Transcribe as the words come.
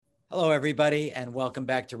Hello, everybody, and welcome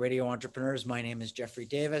back to Radio Entrepreneurs. My name is Jeffrey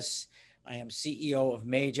Davis. I am CEO of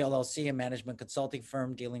Mage LLC, a management consulting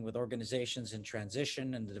firm dealing with organizations in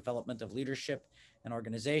transition and the development of leadership and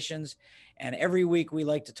organizations. And every week we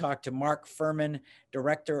like to talk to Mark Furman,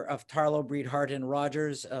 director of Tarlow, Hart, and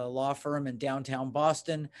Rodgers, a law firm in downtown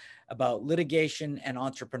Boston, about litigation and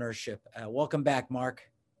entrepreneurship. Welcome back, Mark.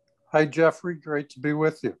 Hi, Jeffrey. Great to be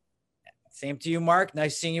with you. Same to you, Mark.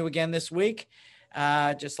 Nice seeing you again this week.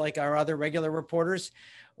 Just like our other regular reporters.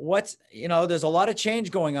 There's a lot of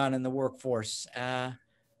change going on in the workforce.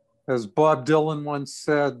 As Bob Dylan once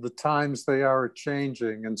said, the times they are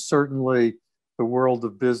changing, and certainly the world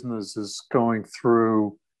of business is going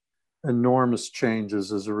through enormous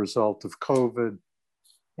changes as a result of COVID.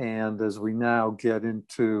 And as we now get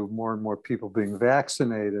into more and more people being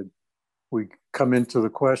vaccinated, we come into the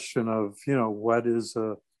question of, what is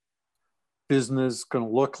a business going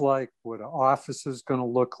to look like? What an office is going to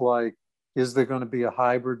look like? Is there going to be a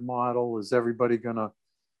hybrid model? Is everybody going to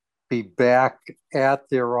be back at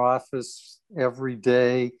their office every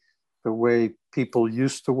day the way people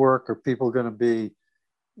used to work? Are people going to be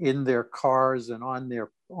in their cars and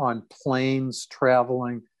on planes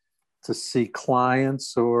traveling to see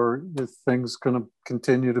clients, or is things going to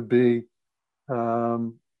continue to be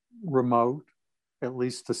remote, at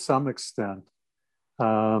least to some extent?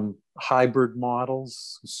 Hybrid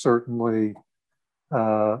models, certainly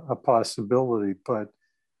a possibility, but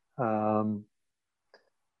I'd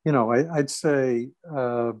say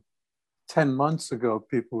 10 months ago,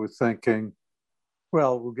 people were thinking,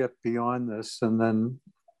 well, we'll get beyond this and then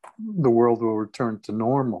the world will return to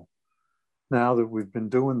normal. Now that we've been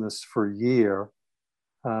doing this for a year,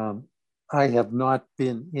 I have not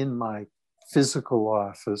been in my physical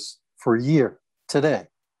office for a year today.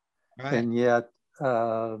 Right. And yet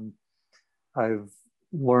I've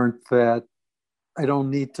learned that I don't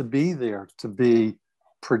need to be there to be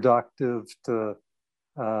productive, to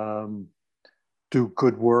do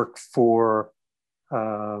good work for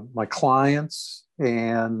my clients.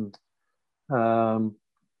 And,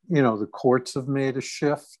 the courts have made a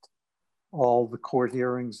shift. All the court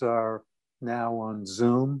hearings are now on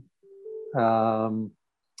Zoom. And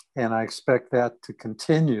I expect that to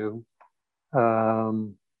continue,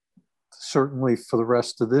 certainly for the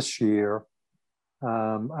rest of this year.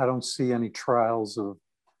 I don't see any trials of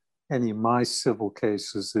any of my civil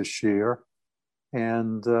cases this year.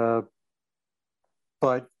 And,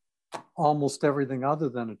 but almost everything other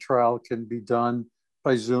than a trial can be done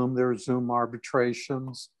by Zoom. There are Zoom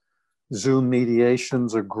arbitrations. Zoom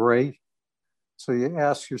mediations are great. So you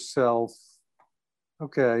ask yourself,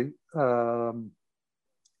 okay,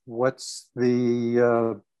 what's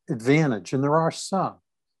the advantage? And there are some.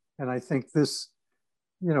 And I think this,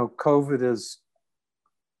 COVID has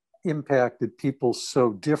impacted people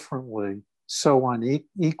so differently, so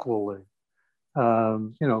unequally.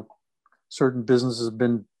 Certain businesses have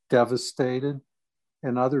been devastated,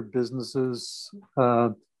 and other businesses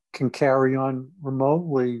can carry on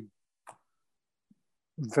remotely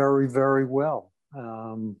very, very well.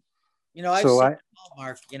 I've seen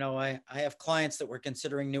Mark, I have clients that were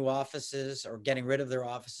considering new offices or getting rid of their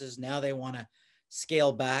offices. Now they want to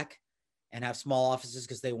scale back and have small offices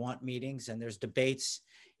because they want meetings, and there's debates.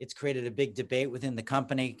 It's created a big debate within the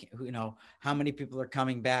company, how many people are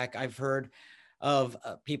coming back. I've heard of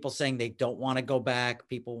people saying they don't want to go back,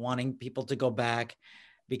 people wanting people to go back,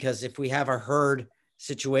 because if we have a herd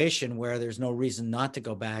situation where there's no reason not to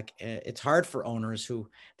go back, it's hard for owners who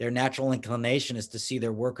their natural inclination is to see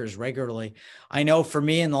their workers regularly. I know for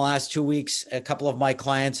me, in the last 2 weeks, a couple of my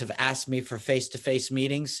clients have asked me for face-to-face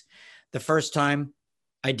meetings. The first time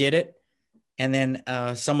I did it, and then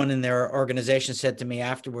someone in their organization said to me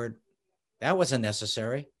afterward, that wasn't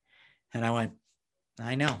necessary. And I went,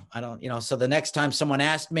 I know, I don't, so the next time someone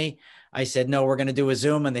asked me, I said, no, we're going to do a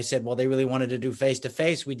Zoom. And they said, well, they really wanted to do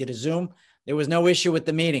face-to-face. We did a Zoom. There was no issue with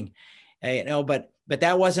the meeting, but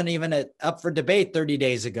that wasn't even up for debate 30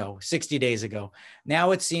 days ago, 60 days ago.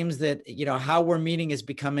 Now it seems that, how we're meeting is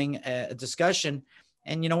becoming a discussion,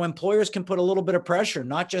 and, employers can put a little bit of pressure,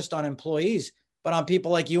 not just on employees, but on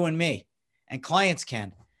people like you and me, and clients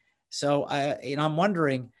can. So I'm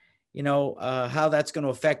wondering, how that's going to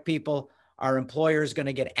affect people. Are employers going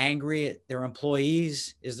to get angry at their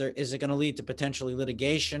employees? Is it going to lead to potentially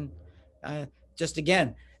litigation? Just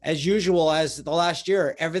again, as usual, as the last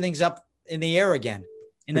year, everything's up in the air again.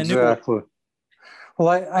 Exactly. Well,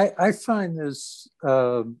 I find there's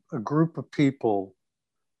a group of people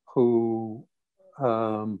who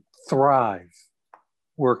thrive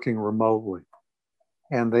working remotely,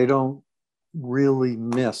 and they don't really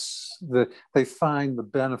miss they find the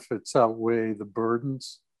benefits outweigh the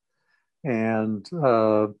burdens. And,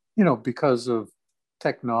 because of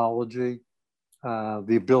technology,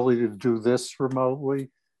 the ability to do this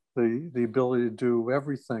remotely, the ability to do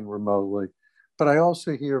everything remotely. But I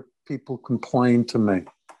also hear people complain to me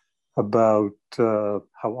about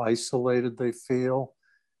how isolated they feel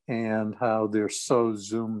and how they're so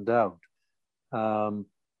zoomed out. Um,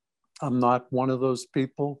 I'm not one of those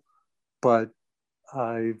people, but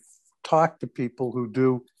I've talked to people who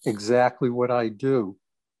do exactly what I do,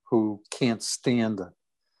 who can't stand it.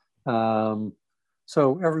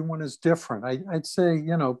 So everyone is different. I'd say,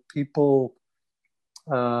 people,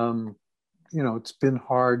 it's been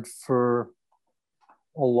hard for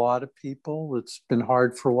a lot of people. It's been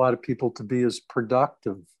hard for a lot of people to be as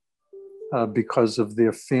productive because of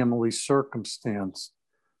their family circumstance.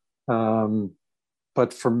 Um,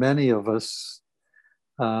 but for many of us,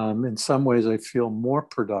 in some ways, I feel more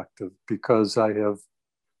productive because I have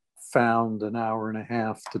found an hour and a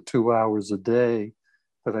half to 2 hours a day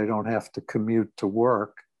that I don't have to commute to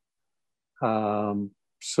work.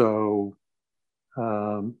 So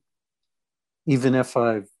even if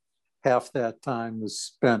half that time is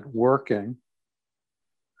spent working,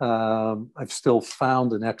 I've still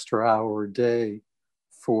found an extra hour a day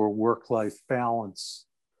for work-life balance,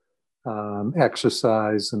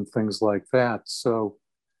 exercise, and things like that. So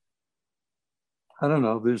I don't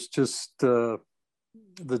know. There's just the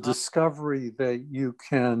discovery that you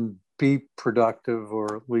can be productive,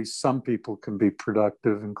 or at least some people can be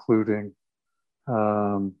productive, including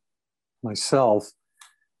myself.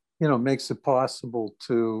 Makes it possible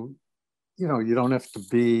to, you don't have to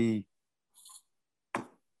be,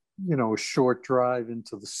 a short drive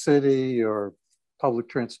into the city or public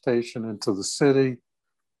transportation into the city.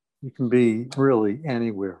 You can be really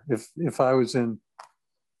anywhere. If I was in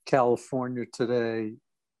California today,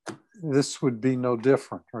 this would be no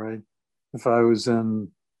different, right? If I was in,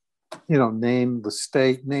 name the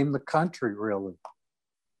state, name the country, really,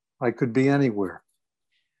 I could be anywhere.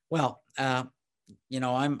 Well,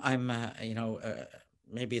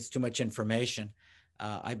 maybe it's too much information.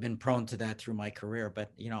 I've been prone to that through my career,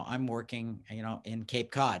 but, I'm working, in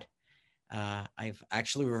Cape Cod. I've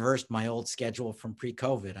actually reversed my old schedule from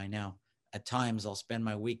pre-COVID. I know at times I'll spend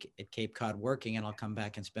my week at Cape Cod working, and I'll come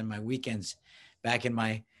back and spend my weekends back in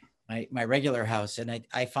my regular house. And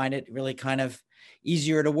I find it really kind of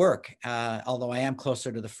easier to work, although I am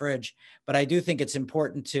closer to the fridge. But I do think it's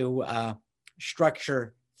important to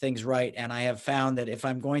structure things right. And I have found that if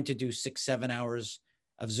I'm going to do 6-7 hours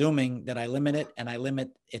of Zooming, that I limit it, and I limit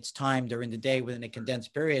its time during the day within a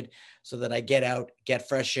condensed period so that I get out, get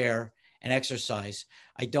fresh air, and exercise.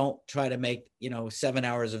 I don't try to make, 7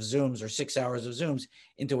 hours of Zooms or 6 hours of Zooms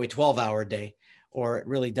into a 12-hour day, or it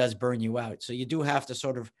really does burn you out. So you do have to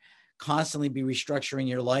sort of constantly be restructuring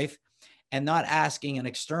your life and not asking an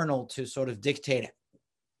external to sort of dictate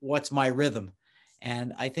what's my rhythm.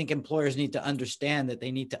 And I think employers need to understand that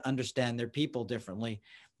they need to understand their people differently,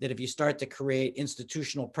 that if you start to create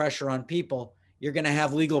institutional pressure on people, you're going to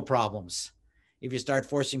have legal problems if you start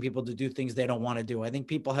forcing people to do things they don't want to do. I think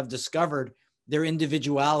people have discovered their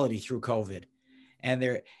individuality through COVID,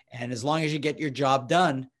 and as long as you get your job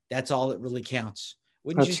done, that's all that really counts.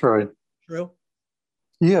 Wouldn't you say That's right. that's true?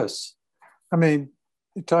 Yes. I mean,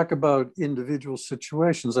 you talk about individual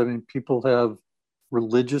situations. I mean, people have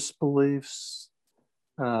religious beliefs.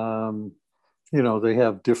 They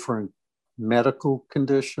have different medical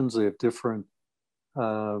conditions. They have different, there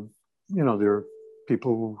are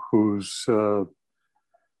people who's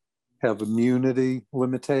have immunity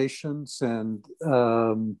limitations and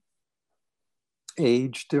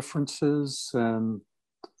age differences. And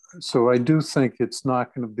so I do think it's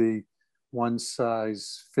not going to be one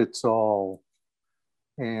size fits all.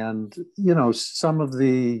 And, some of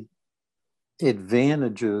the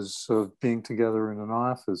advantages of being together in an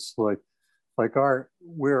office, like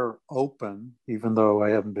we're open, even though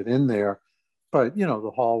I haven't been in there, but,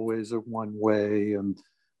 the hallways are one way, and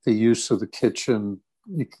the use of the kitchen,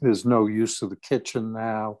 there's no use of the kitchen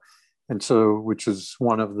now. And so, which is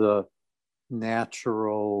one of the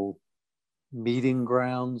natural meeting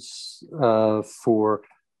grounds for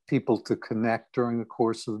people to connect during the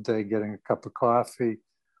course of the day, getting a cup of coffee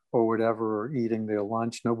or whatever, or eating their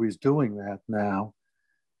lunch. Nobody's doing that now.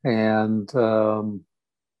 And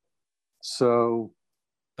so.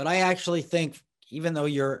 But I actually think, even though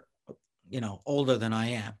you're, older than I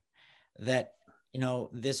am, that,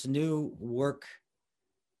 this new work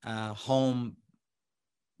home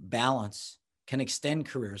balance can extend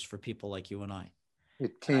careers for people like you and I.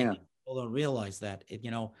 It And I can. think people don't realize that.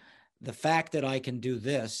 The fact that I can do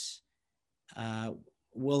this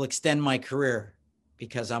will extend my career,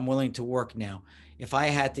 because I'm willing to work now. If I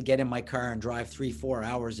had to get in my car and drive 3-4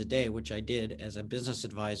 hours a day, which I did as a business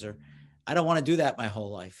advisor, I don't want to do that my whole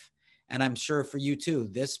life. And I'm sure for you too,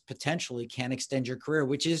 this potentially can extend your career,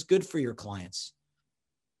 which is good for your clients.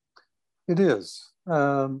 It is.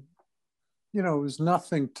 It was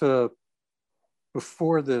nothing to,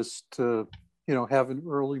 before this, to, have an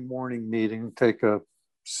early morning meeting, take a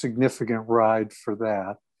significant ride for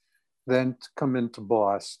that, then to come into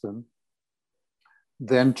Boston,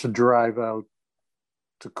 then to drive out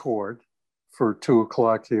to court for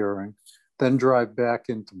 2:00 hearing, then drive back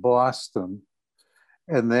into Boston,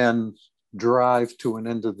 and then drive to an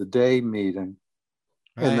end of the day meeting,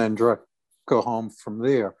 right, and then go home from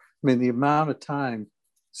there. I mean, the amount of time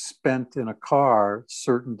spent in a car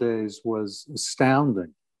certain days was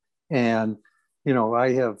astounding. And,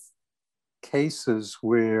 I have cases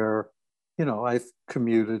where, I've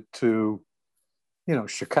commuted to,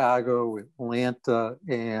 Chicago, Atlanta,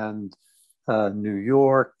 and New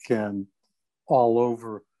York, and all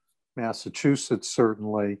over Massachusetts,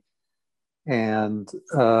 certainly. And,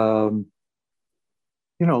 a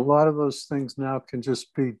lot of those things now can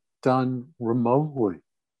just be done remotely.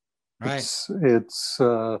 Right.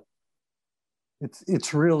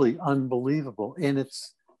 It's really unbelievable. And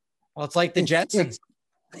it's like the Jetsons.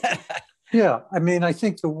 Yeah. I mean, I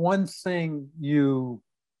think the one thing you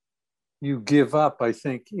give up, I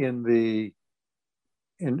think, in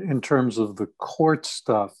terms of the court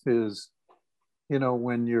stuff is,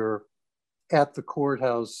 when you're at the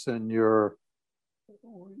courthouse and you're,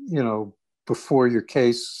 before your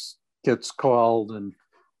case gets called, and,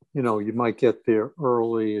 you might get there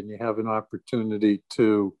early and you have an opportunity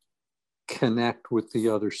to connect with the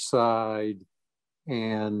other side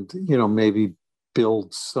and, maybe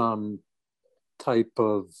build some type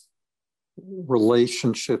of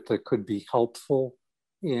relationship that could be helpful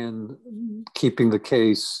in keeping the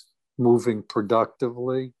case moving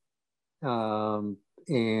productively, and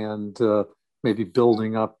maybe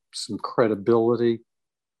building up some credibility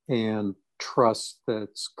and trust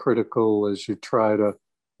that's critical as you try to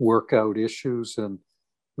work out issues and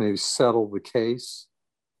maybe settle the case.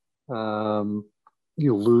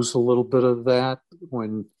 You lose a little bit of that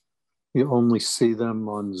when you only see them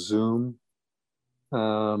on Zoom.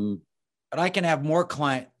 But I can have more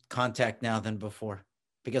client contact now than before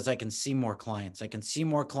because I can see more clients. I can see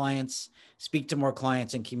more clients, speak to more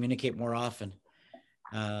clients, and communicate more often.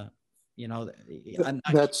 That's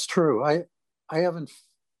true. I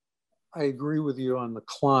agree with you on the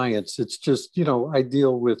clients. It's just, I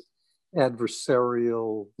deal with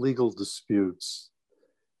adversarial legal disputes,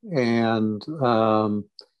 and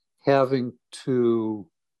having to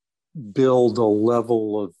build a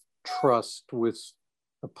level of trust with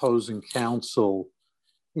opposing counsel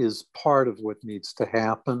is part of what needs to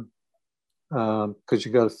happen, because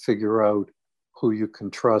you got to figure out who you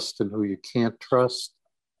can trust and who you can't trust.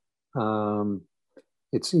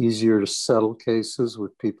 It's easier to settle cases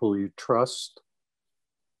with people you trust.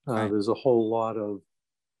 Right. There's a whole lot of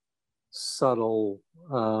subtle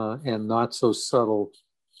and not so subtle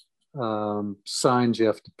signs you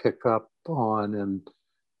have to pick up on and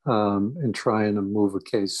trying to move a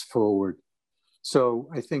case forward. So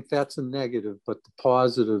I think that's a negative, but the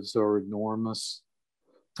positives are enormous.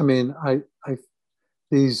 I mean,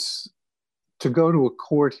 to go to a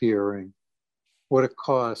court hearing, what it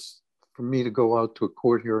costs for me to go out to a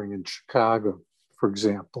court hearing in Chicago, for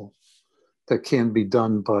example, that can be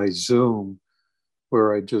done by Zoom,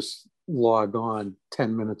 where I just log on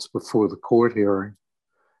 10 minutes before the court hearing,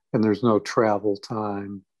 and there's no travel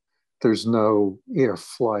time, there's no air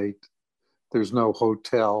flight, there's no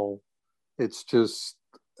hotel. It's just...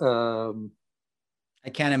 I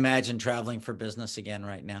can't imagine traveling for business again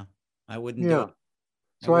right now. I wouldn't do it.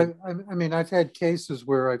 So I mean, I've had cases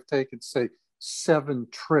where I've taken, say, 7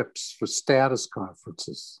 trips for status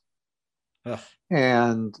conferences. Ugh.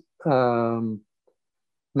 And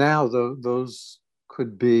now those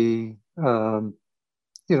could be, 45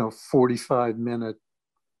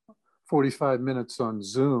 minutes on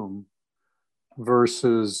Zoom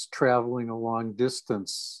versus traveling a long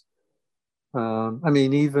distance. I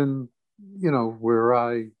mean, even, where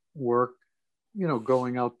I work,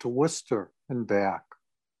 going out to Worcester and back,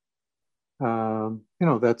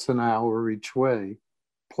 that's an hour each way,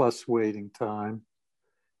 plus waiting time.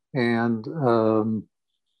 And for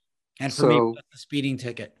so, me, the speeding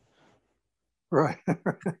ticket. Right.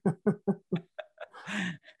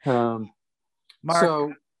 So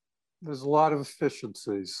there's a lot of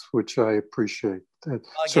efficiencies, which I appreciate,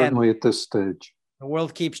 certainly at this stage. The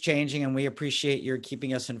world keeps changing, and we appreciate your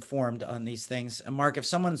keeping us informed on these things. And Mark, if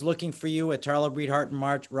someone's looking for you at Tarlow, Breed, Hart,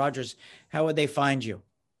 and Rodgers, how would they find you?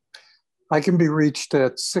 I can be reached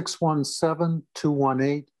at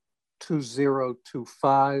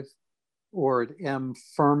 617-218-2025 or at mfurman,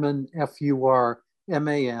 Furman,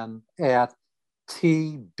 at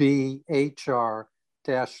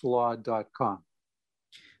tbhr-law.com.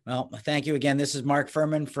 Well, thank you again. This is Mark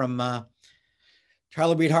Furman from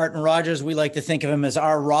Tarlow, Breed, Hart, and Rodgers. We like to think of him as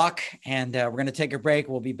our rock, and we're going to take a break.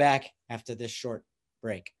 We'll be back after this short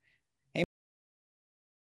break.